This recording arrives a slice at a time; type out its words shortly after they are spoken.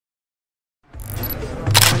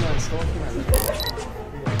You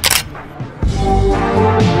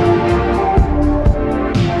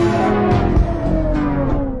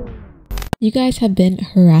guys have been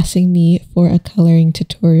harassing me for a coloring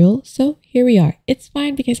tutorial, so here we are. It's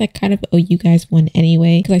fine because I kind of owe you guys one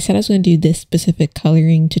anyway, because I said I was going to do this specific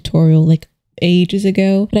coloring tutorial like ages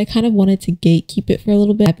ago, but I kind of wanted to gatekeep it for a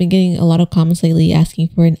little bit. I've been getting a lot of comments lately asking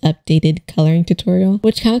for an updated coloring tutorial,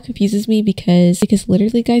 which kind of confuses me because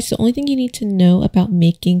literally guys, the only thing you need to know about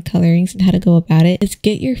making colorings and how to go about it is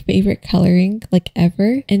get your favorite coloring like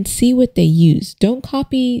ever and see what they use. Don't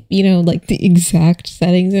copy, you know, like the exact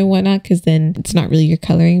settings and whatnot, because then it's not really your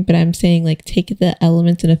coloring. But I'm saying like take the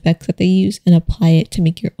elements and effects that they use and apply it to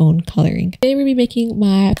make your own coloring. Today we're gonna be making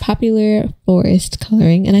my popular forest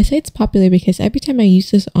coloring, and I say it's popular because every time I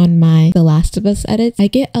use this on my The Last of Us edits, I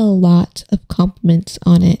get a lot of compliments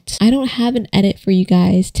on it. I don't have an edit for you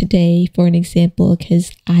guys today for an example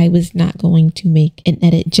because I was not going to make an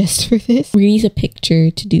edit just for this. We're gonna use a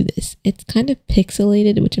picture to do this. It's kind of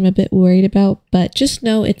pixelated, which I'm a bit worried about, but just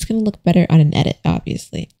know it's gonna look better on an edit,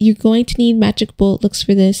 obviously. You're going to need magic bullet looks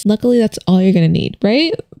for this. Luckily, that's all you're gonna need,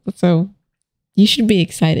 right? So you should be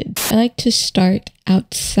excited. I like to start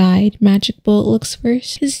outside magic bullet looks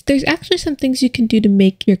first because there's actually some things you can do to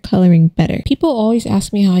make your coloring better. People always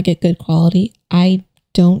ask me how I get good quality. I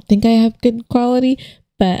don't think I have good quality,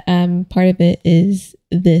 but part of it is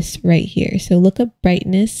this right here. So look up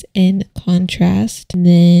brightness and contrast, and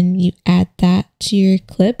then you add that to your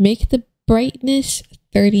clip. Make the brightness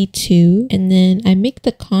 32, and then I make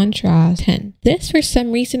the contrast 10. This, for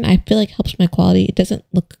some reason, I feel like helps my quality. It doesn't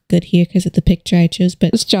look good here because of the picture I chose, but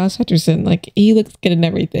it's Josh Hutcherson. Like, he looks good in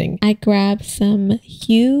everything. I grab some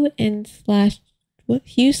hue slash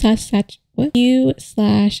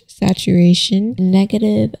saturation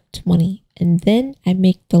 -20, and then I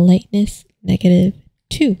make the lightness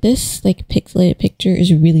 -2. This like pixelated picture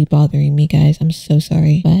is really bothering me, guys. I'm so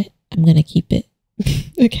sorry, but I'm gonna keep it.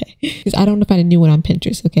 Okay, because I don't know if I find a new one on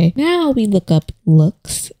Pinterest. Okay, now we look up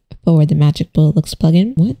looks for the magic bullet looks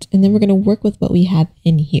plugin. And then we're gonna work with what we have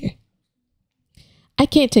in here. I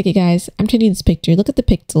can't take it, guys. I'm changing this picture. Look at the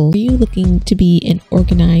pixel. Are you looking to be an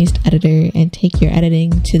organized editor and take your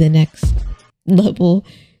editing to the next level?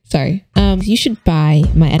 Sorry. You should buy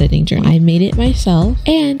my editing journal. I made it myself,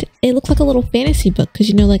 and it looks like a little fantasy book because,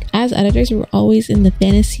 you know, like as editors, we're always in the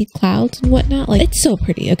fantasy clouds and whatnot. Like, it's so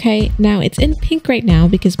pretty. Okay, now it's in pink right now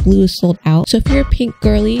because blue is sold out. So if you're a pink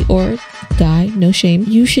girly or guy, no shame,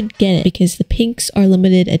 you should get it because the pinks are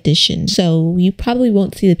limited edition. So you probably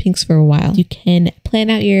won't see the pinks for a while. You can plan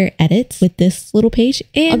out your edits with this little page,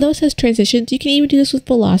 and although it says transitions, you can even do this with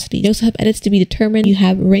velocity. You also have edits to be determined. You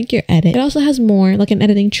have rank your edit. It also has more like an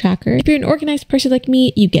editing tracker. If you're an organized person like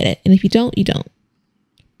me, you get it, and if you don't, you don't.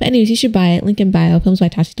 But anyways, you should buy it. Link in bio,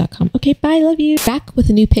 filmsbytassi.com. Okay, bye, love you. Back with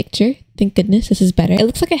a new picture. Thank goodness, this is better. It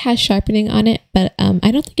looks like it has sharpening on it, but I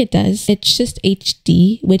don't think it does. It's just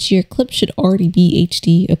HD, which your clip should already be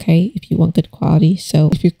HD, okay, if you want good quality. So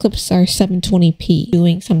if your clips are 720p,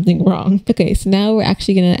 doing something wrong. Okay, so now we're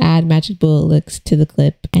actually gonna add magic bullet looks to the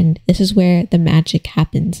clip, and this is where the magic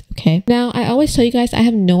happens, okay? Now, I always tell you guys, I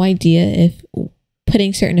have no idea if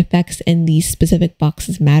putting certain effects in these specific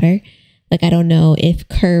boxes matter. Like, I don't know if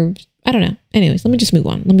curves, I don't know. Anyways, let me just move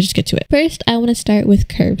on. Let me just get to it. First, I want to start with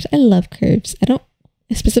curves. I love curves. I don't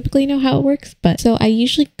specifically know how it works, but so I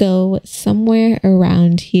usually go somewhere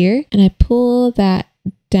around here and I pull that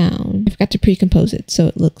down. I forgot to pre-compose it, so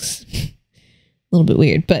it looks a little bit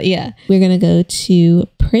weird, but yeah. We're going to go to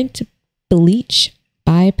print bleach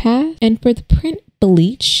bypass. And for the print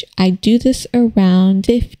bleach, I do this around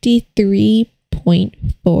 53.4.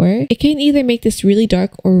 It can either make this really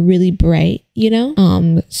dark or really bright, you know,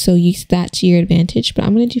 so use that to your advantage, but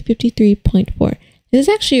I'm going to do 53.4. This is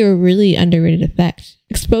actually a really underrated effect.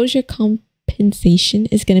 Exposure compensation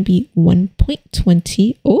is going to be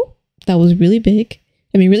 1.20. Oh, that was really big.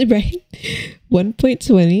 I mean, really bright.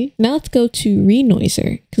 1.20. Now let's go to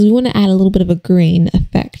renoiser because we want to add a little bit of a grain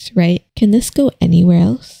effect, right? Can this go anywhere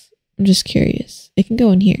else? I'm just curious. It can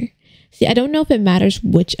go in here. See, I don't know if it matters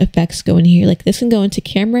which effects go in here. Like, this can go into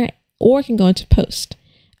camera or it can go into post.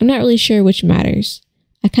 I'm not really sure which matters.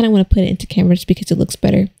 I kind of want to put it into camera just because it looks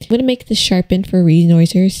better. I'm going to make the sharpen for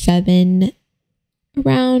renoiser 7,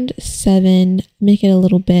 around 7, make it a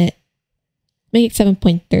little bit, make it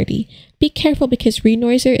 7.30. Be careful because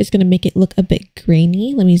renoiser is going to make it look a bit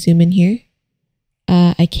grainy. Let me zoom in here.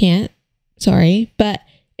 I can't, sorry, but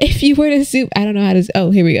if you were to zoom, I don't know how to, oh,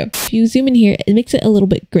 here we go. If you zoom in here, it makes it a little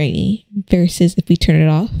bit grainy versus if we turn it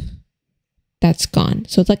off, that's gone.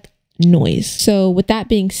 So it's like noise. So with that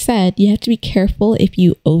being said, you have to be careful if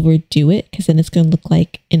you overdo it, because then it's going to look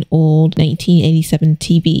like an old 1987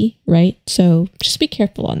 TV, right? So just be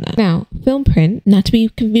careful on that. Now, film print, not to be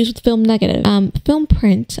confused with film negative. Film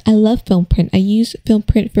print, I love film print. I use film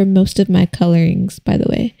print for most of my colorings, by the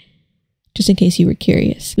way, just in case you were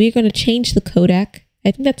curious. We are going to change the codec, I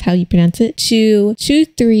think that's how you pronounce it, to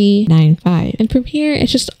 2395. And from here,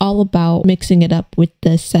 it's just all about mixing it up with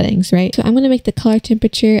the settings, right? So I'm going to make the color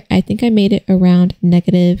temperature, I think I made it around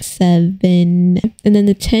 -7. And then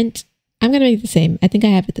the tint, I'm going to make it the same. I think I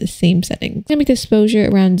have it the same setting. I'm going to make the exposure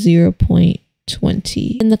around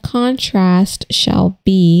 0.20. And the contrast shall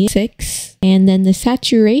be 6. And then the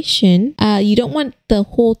saturation, you don't want the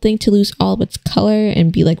whole thing to lose all of its color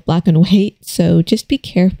and be like black and white. So just be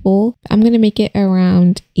careful. I'm going to make it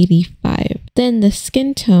around 85. Then the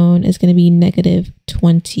skin tone is going to be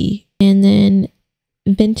 -20. And then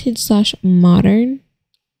vintage/modern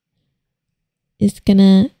is going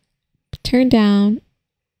to turn down.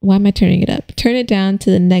 Why am I turning it up? Turn it down to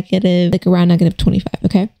the negative, like around -25.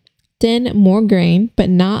 Okay. Then more grain, but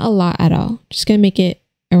not a lot at all. Just going to make it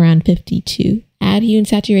around 52. Add hue and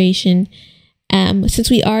saturation. Since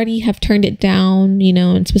we already have turned it down, you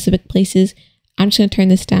know, in specific places, I'm just going to turn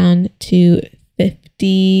this down to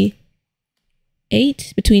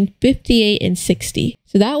 58, between 58 and 60.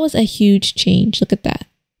 So that was a huge change. Look at that.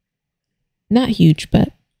 Not huge,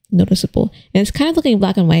 but noticeable. And it's kind of looking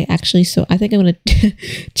black and white actually. So I think I'm going to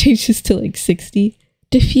change this to like 60.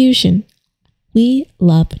 Diffusion. We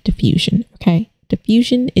love diffusion, okay?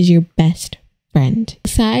 Diffusion is your best friend.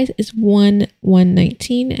 Size is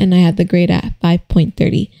 1/119 and I have the grade at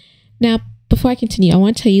 5.30. Now, before I continue, I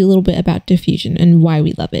want to tell you a little bit about diffusion and why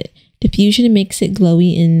we love it. Diffusion makes it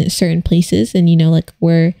glowy in certain places, and you know, like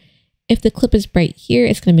where if the clip is bright here,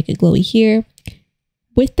 it's going to make it glowy here.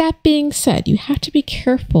 With that being said, you have to be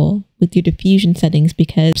careful with your diffusion settings,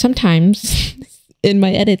 because sometimes in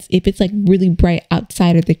my edits, if it's like really bright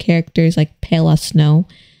outside of the characters, like pale as snow,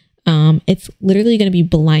 it's literally going to be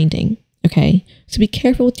blinding. Okay, so be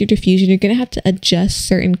careful with your diffusion. You're going to have to adjust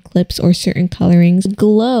certain clips or certain colorings.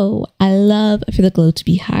 Glow, I love for the glow to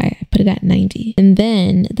be high. I put it at 90. And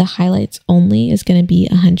then the highlights only is going to be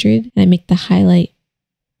 100. And I make the highlight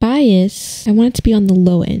bias, I want it to be on the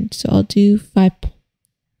low end. So I'll do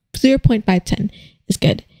 0.510 is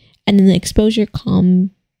good. And then the exposure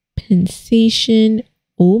compensation,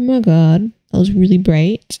 oh my god, that was really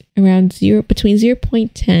bright. Around between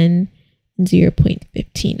 0.10 and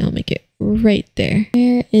 0.15. I'll make it right there.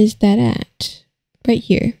 Where is that at? Right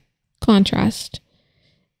here. Contrast.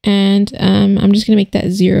 And I'm just gonna make that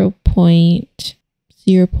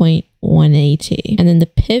 0.180. And then the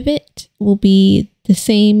pivot will be the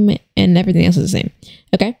same and everything else is the same.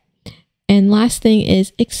 Okay. And last thing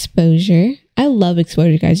is exposure. I love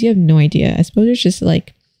exposure, guys. You have no idea. Exposure is just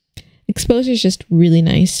like, exposure is just really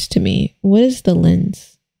nice to me. What is the lens?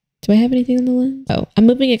 Do I have anything on the lens? Oh, I'm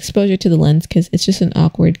moving exposure to the lens because it's just an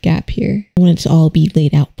awkward gap here. I want it to all be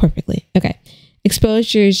laid out perfectly. Okay.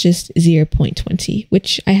 Exposure is just 0.20,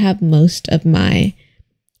 which I have most of my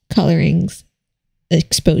colorings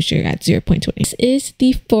exposure at 0.20. This is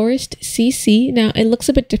the Forest CC. Now it looks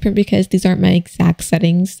a bit different because these aren't my exact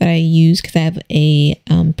settings that I use, because I have a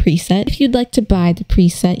preset. If you'd like to buy the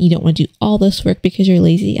preset, you don't want to do all this work because you're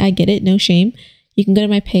lazy. I get it, no shame. You can go to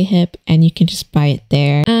my PayHip and you can just buy it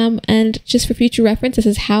there. And just for future reference, this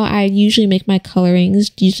is how I usually make my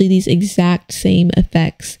colorings. Usually these exact same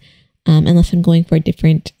effects, unless I'm going for a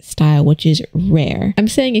different style, which is rare. I'm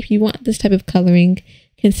saying if you want this type of coloring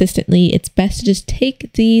consistently, it's best to just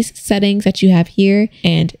take these settings that you have here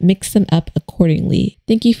and mix them up accordingly.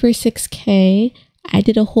 Thank you for 6K. I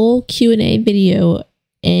did a whole Q&A video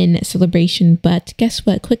in celebration, but guess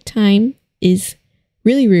what? QuickTime is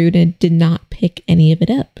really rude and did not pick any of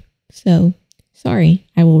it up. So sorry,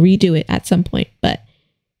 I will redo it at some point, but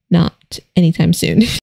not anytime soon.